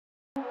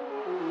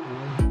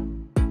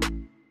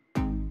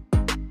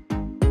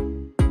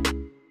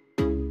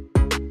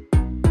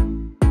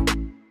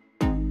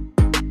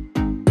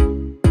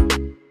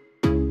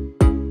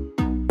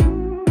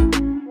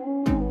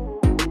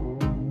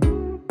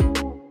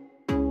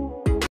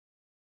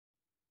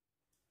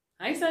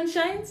Hi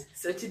sunshines.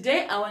 So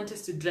today I want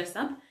us to dress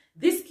up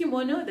this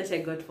kimono that I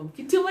got from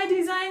Kituma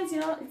Designs.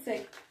 You know, it's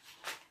like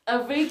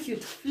a very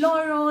cute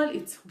floral,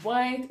 it's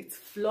white, it's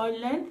floor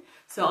length.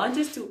 So I want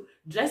us to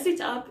dress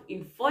it up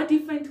in 4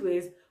 different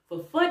ways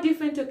for 4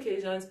 different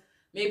occasions,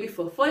 maybe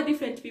for 4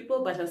 different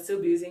people, but I'll still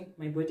be using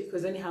my body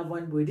because I only have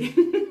one body.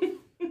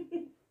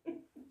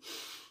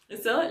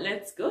 So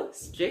let's go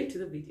straight to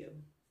the video.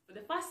 For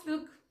the first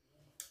look,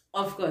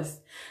 of course,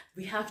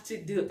 we have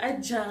to do a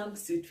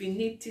jumpsuit. We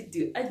need to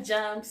do a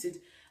jumpsuit.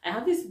 I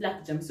have this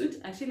black jumpsuit.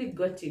 I actually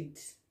got it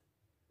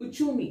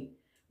Uchumi.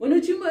 When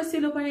Uchumi was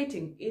still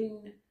operating,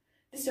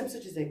 this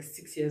jumpsuit is like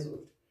 6 years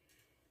old.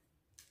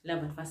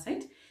 Love at first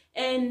sight.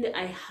 And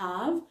I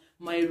have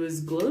my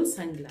rose gold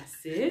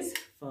sunglasses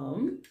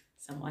from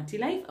Samawati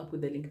Life. I'll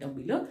put the link down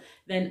below.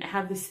 Then I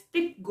have this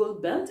thick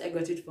gold belt. I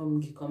got it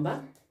from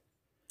Gikomba.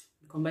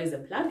 Gikomba is a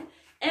plug.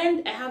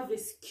 And I have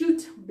this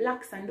cute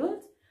black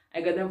sandals. I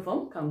got them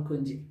from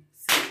Kamkunji.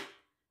 So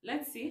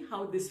let's see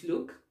how this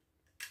look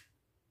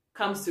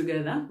comes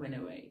together when I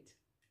wear it.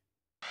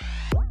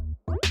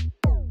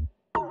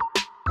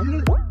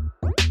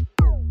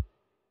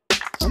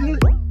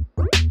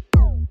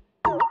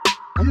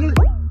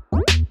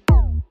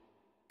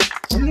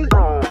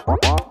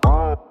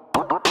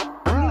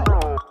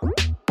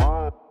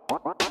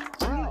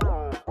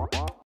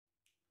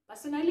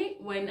 Personally,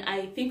 when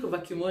I think of a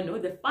kimono,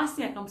 the first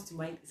thing that comes to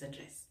mind is a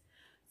dress.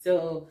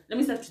 So let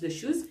me start with the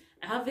shoes.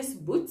 I have these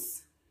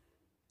boots.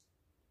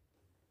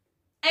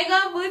 I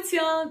got boots,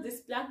 y'all.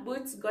 These black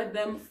boots, got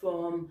them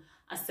from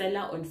a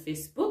seller on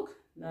Facebook.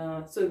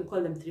 So we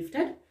call them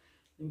thrifted.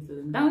 Let me put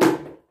them down.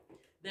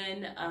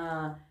 Then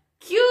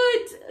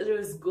cute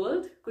rose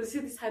gold. Because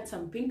you see this had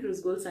some pink rose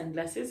gold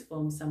sunglasses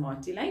from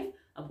Samawati Life.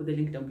 I'll put the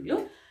link down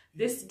below.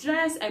 This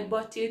dress, I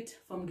bought it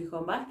from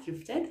Gikomba,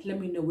 thrifted. Let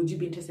me know, would you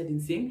be interested in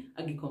seeing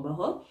a Gikomba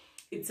haul?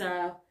 It's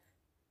a,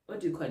 what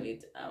do you call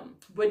it?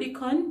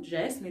 Bodycon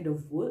dress made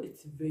of wool.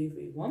 It's very,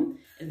 very warm.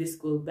 And this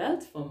gold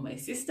belt from my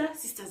sister.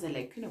 Sisters are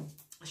like, you know,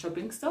 a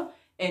shopping store.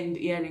 And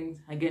earrings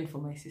again for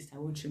my sister. I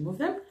won't remove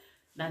them.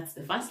 That's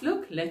the first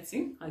look. Let's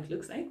see how it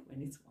looks like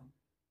when it's worn.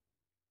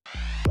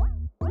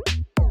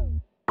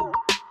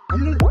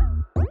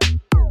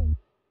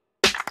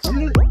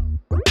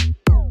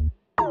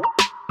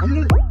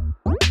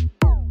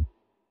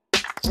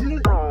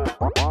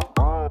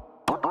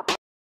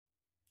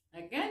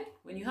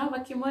 When you have a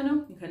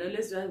kimono, you can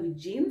always wear with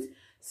jeans.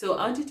 So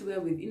I wanted to wear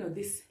with, you know,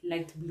 this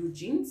light blue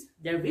jeans.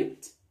 They're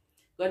ripped.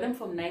 Got them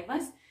from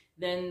Naivas.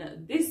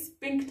 Then this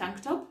pink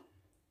tank top.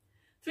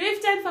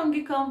 Thrifted from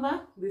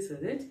Gikomba. This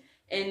was it.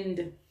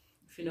 And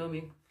if you know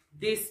me,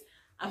 these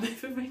are my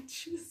favorite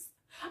shoes.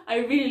 I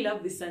really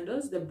love these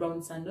sandals. The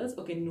brown sandals.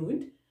 Okay,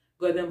 nude.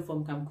 Got them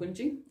from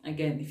Kamkunji.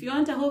 Again, if you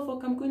want a haul for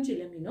Kamkunji,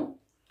 let me know.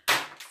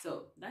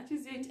 So that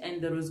is it.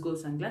 And the rose gold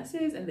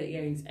sunglasses and the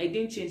earrings. I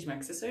didn't change my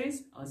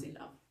accessories. I was in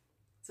love.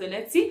 So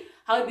let's see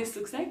how this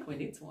looks like when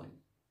it's worn.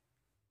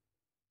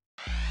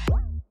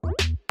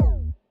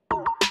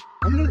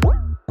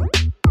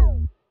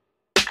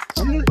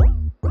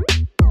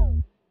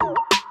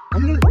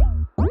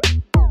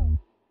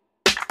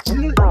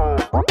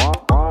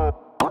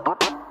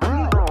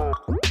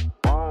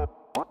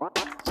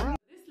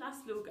 This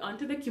last look, I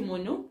wanted the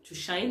kimono to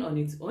shine on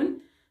its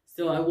own.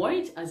 So I wore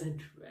it as a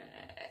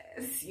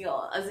dress.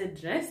 Yeah, as a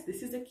dress.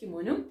 This is a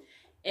kimono.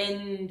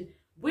 And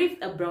with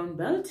a brown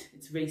belt,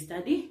 it's very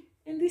sturdy,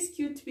 and these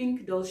cute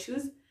pink doll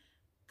shoes.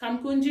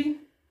 Kamkunji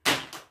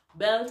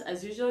belt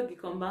as usual,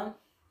 Gikomba,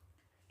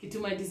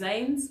 Kituma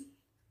Designs,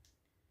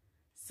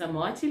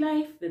 Samawati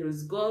Life, the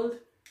rose gold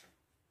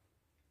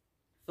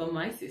from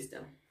my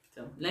sister.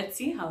 So let's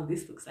see how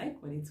this looks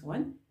like when it's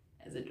worn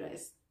as a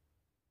dress.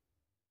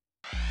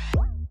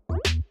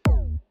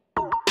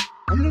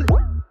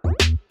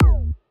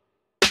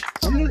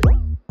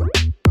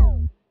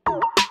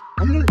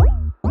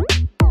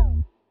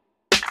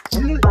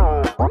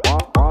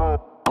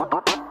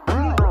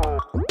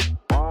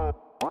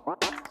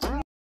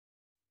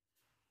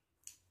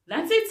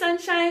 That's it,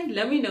 sunshine.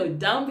 Let me know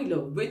down below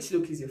which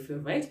look is your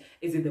favorite.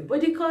 Is it the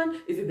bodycon?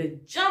 Is it the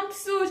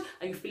jumpsuit?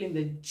 Are you feeling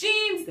the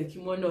jeans, the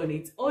kimono on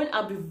its own?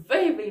 I'll be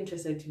very, very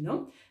interested to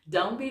know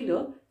down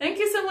below. Thank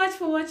you so much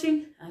for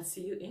watching. I'll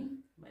see you in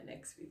my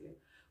next video.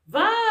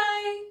 Bye.